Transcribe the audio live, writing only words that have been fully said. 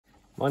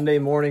Monday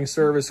morning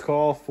service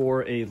call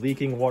for a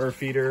leaking water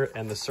feeder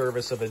and the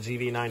service of a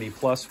GV90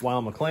 Plus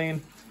Weil McLain.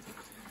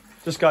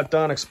 Just got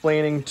done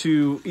explaining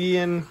to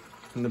Ian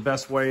in the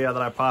best way that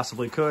I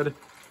possibly could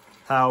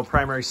how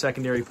primary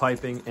secondary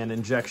piping and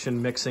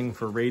injection mixing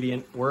for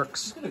radiant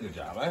works. You did a good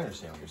job. I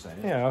understand what you're saying.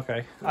 Yeah,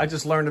 okay. I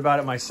just learned about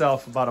it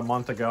myself about a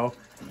month ago,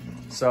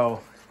 so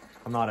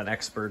I'm not an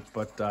expert,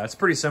 but it's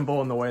pretty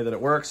simple in the way that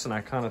it works, and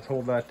I kind of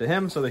told that to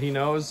him so that he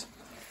knows.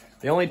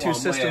 The only two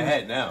systems. I'm way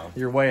ahead now.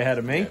 You're way ahead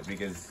of me. Yeah,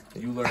 because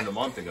you learned a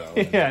month ago.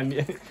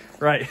 Yeah,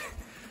 right.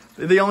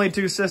 The only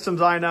two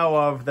systems I know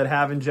of that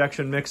have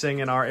injection mixing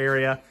in our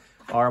area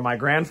are my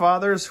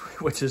grandfather's,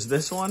 which is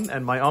this one,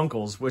 and my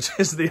uncle's, which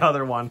is the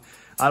other one.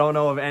 I don't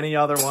know of any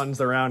other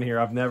ones around here.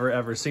 I've never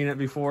ever seen it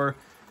before.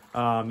 These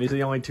are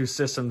the only two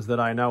systems that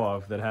I know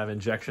of that have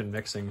injection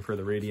mixing for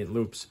the radiant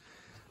loops.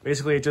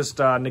 Basically, it just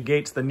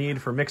negates the need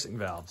for mixing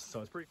valves.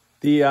 So it's pretty.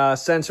 The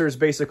sensors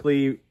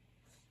basically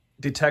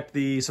detect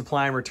the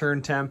supply and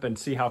return temp and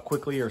see how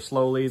quickly or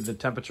slowly the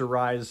temperature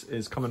rise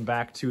is coming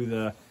back to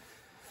the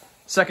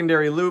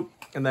secondary loop,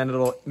 and then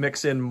it'll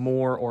mix in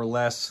more or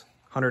less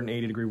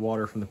 180 degree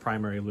water from the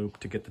primary loop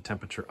to get the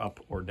temperature up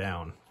or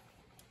down.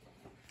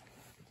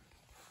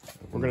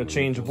 We're going to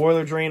change a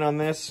boiler drain on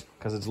this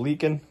because it's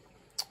leaking.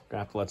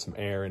 Gonna have to let some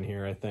air in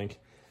here, I think.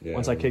 Yeah,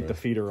 once I take the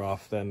feeder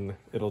off, then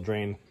it'll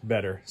drain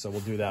better. So we'll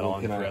do that. I'll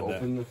unthread that. Can I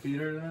open the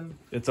feeder then?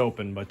 It's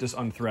open, but just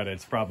unthread it.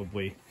 It's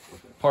probably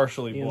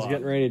partially blocked. Ian's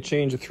getting ready to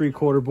change a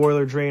 3/4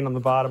 boiler drain on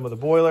the bottom of the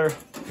boiler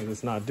because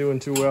it's not doing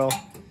too well.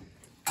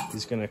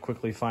 He's going to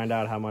quickly find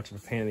out how much of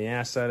a pain in the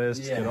ass that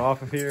is to get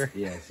off of here.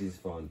 Yes, he's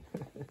fun.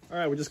 All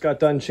right, we just got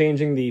done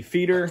changing the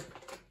feeder.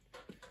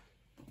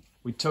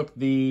 We took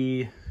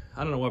the,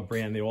 I don't know what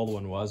brand the old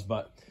one was,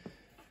 but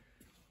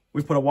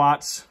we put a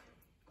Watts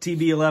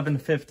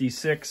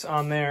TB1156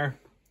 on there.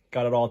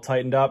 Got it all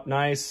tightened up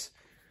nice.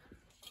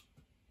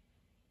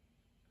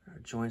 Our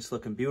joints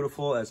looking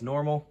beautiful as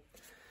normal.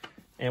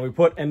 And we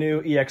put a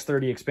new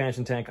EX30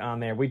 expansion tank on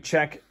there. We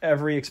check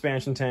every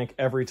expansion tank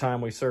every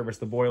time we service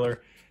the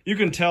boiler. You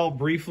can tell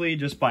briefly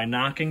just by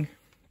knocking,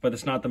 but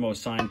it's not the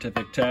most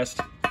scientific test.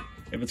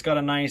 If it's got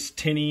a nice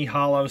tinny,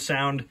 hollow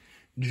sound,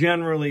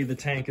 generally the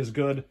tank is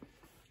good.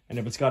 And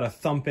if it's got a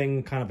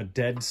thumping, kind of a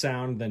dead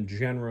sound, then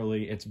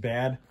generally it's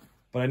bad.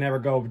 But I never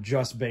go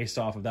just based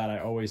off of that. I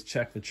always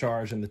check the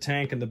charge in the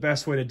tank. And the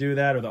best way to do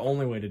that, or the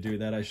only way to do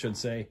that, I should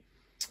say,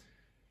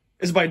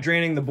 is by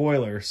draining the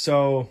boiler.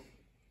 So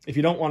if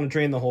you don't want to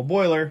drain the whole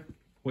boiler,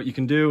 what you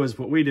can do is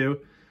what we do.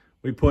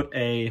 We put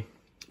a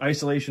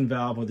isolation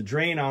valve with a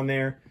drain on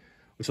there,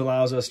 which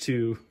allows us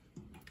to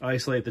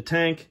isolate the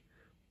tank,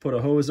 put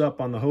a hose up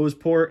on the hose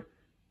port,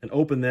 and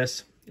open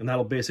this, and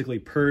that'll basically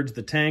purge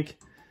the tank.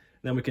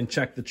 Then we can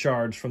check the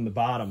charge from the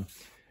bottom.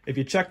 If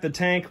you check the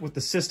tank with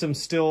the system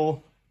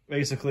still,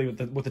 basically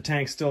with the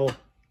tank still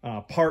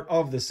part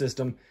of the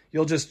system,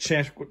 you'll just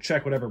check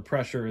whatever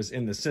pressure is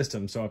in the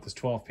system. So if it's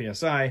 12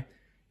 PSI,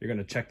 you're going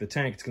to check the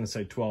tank, it's going to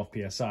say 12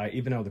 PSI,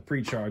 even though the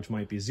pre-charge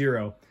might be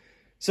 0.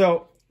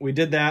 So we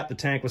did that. The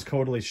tank was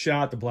totally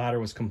shot. The bladder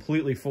was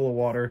completely full of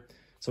water.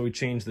 So we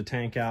changed the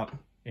tank out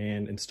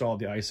and installed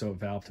the ISO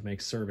valve to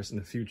make service in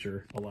the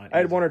future a lot easier. I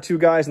had one or two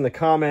guys in the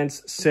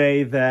comments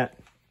say that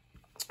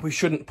we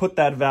shouldn't put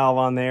that valve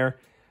on there.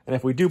 And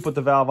if we do put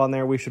the valve on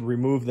there, we should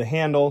remove the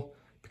handle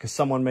because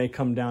someone may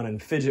come down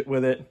and fidget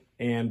with it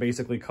and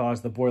basically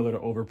cause the boiler to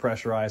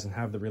overpressurize and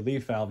have the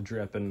relief valve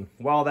drip. And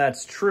while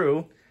that's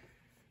true,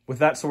 with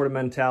that sort of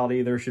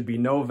mentality, there should be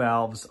no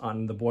valves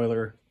on the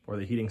boiler or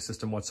the heating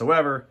system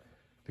whatsoever,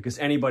 because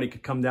anybody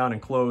could come down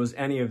and close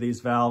any of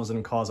these valves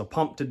and cause a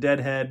pump to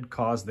deadhead,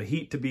 cause the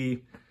heat to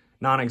be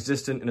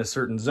non-existent in a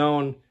certain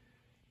zone.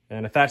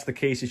 And if that's the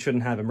case, you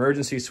shouldn't have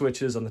emergency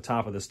switches on the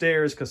top of the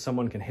stairs because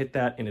someone can hit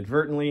that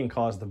inadvertently and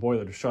cause the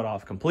boiler to shut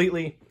off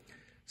completely.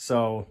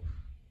 So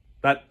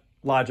that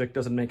logic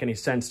doesn't make any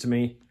sense to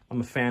me.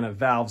 I'm a fan of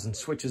valves and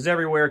switches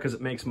everywhere because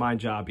it makes my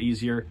job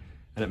easier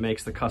and it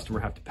makes the customer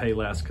have to pay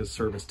less because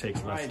service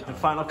takes less time. The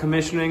final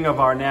commissioning of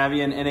our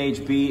Navien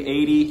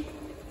NHB-80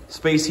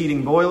 space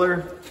heating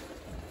boiler.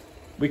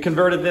 We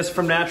converted this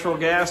from natural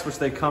gas, which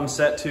they come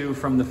set to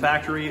from the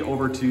factory,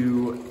 over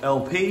to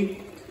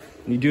LP.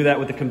 And you do that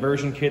with the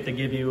conversion kit they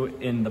give you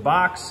in the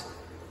box.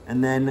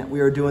 And then we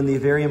are doing the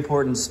very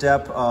important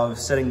step of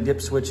setting dip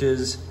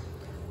switches,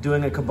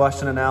 doing a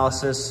combustion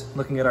analysis,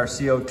 looking at our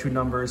CO2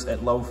 numbers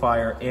at low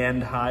fire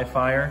and high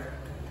fire.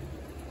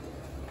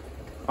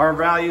 Our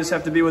values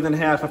have to be within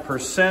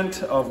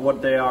 0.5% of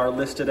what they are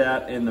listed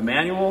at in the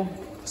manual.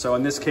 So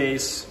in this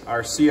case,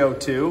 our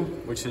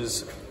CO2, which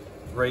is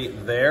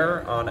right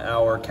there on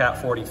our Cat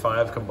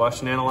 45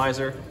 combustion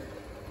analyzer,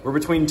 we're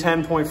between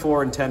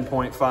 10.4 and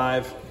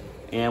 10.5.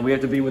 And we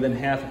have to be within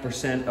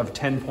 0.5% of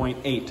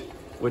 10.8,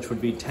 which would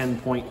be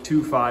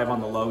 10.25 on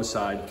the low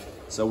side.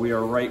 So we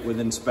are right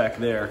within spec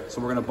there.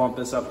 So we're gonna bump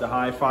this up to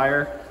high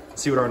fire,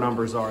 see what our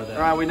numbers are there.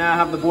 All right, we now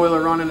have the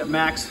boiler running at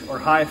max or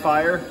high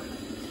fire.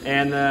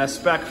 And the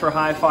spec for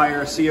high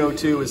fire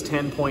CO2 is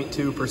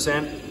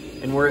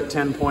 10.2%, and we're at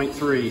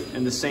 10.3,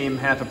 and the same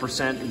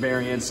 0.5%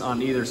 variance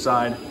on either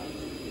side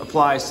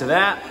applies to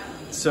that.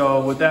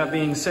 So with that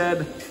being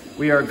said,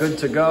 we are good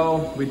to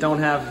go. We don't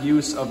have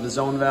use of the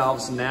zone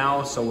valves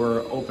now, so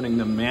we're opening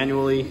them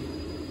manually,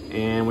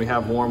 and we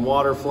have warm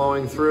water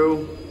flowing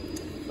through.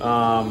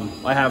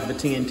 I have the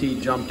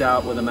TNT jumped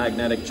out with a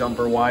magnetic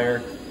jumper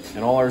wire,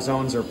 and all our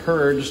zones are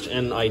purged,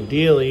 and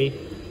ideally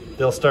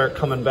they'll start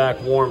coming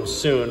back warm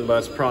soon, but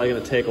it's probably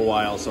gonna take a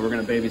while, so we're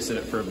gonna babysit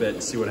it for a bit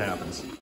and see what happens.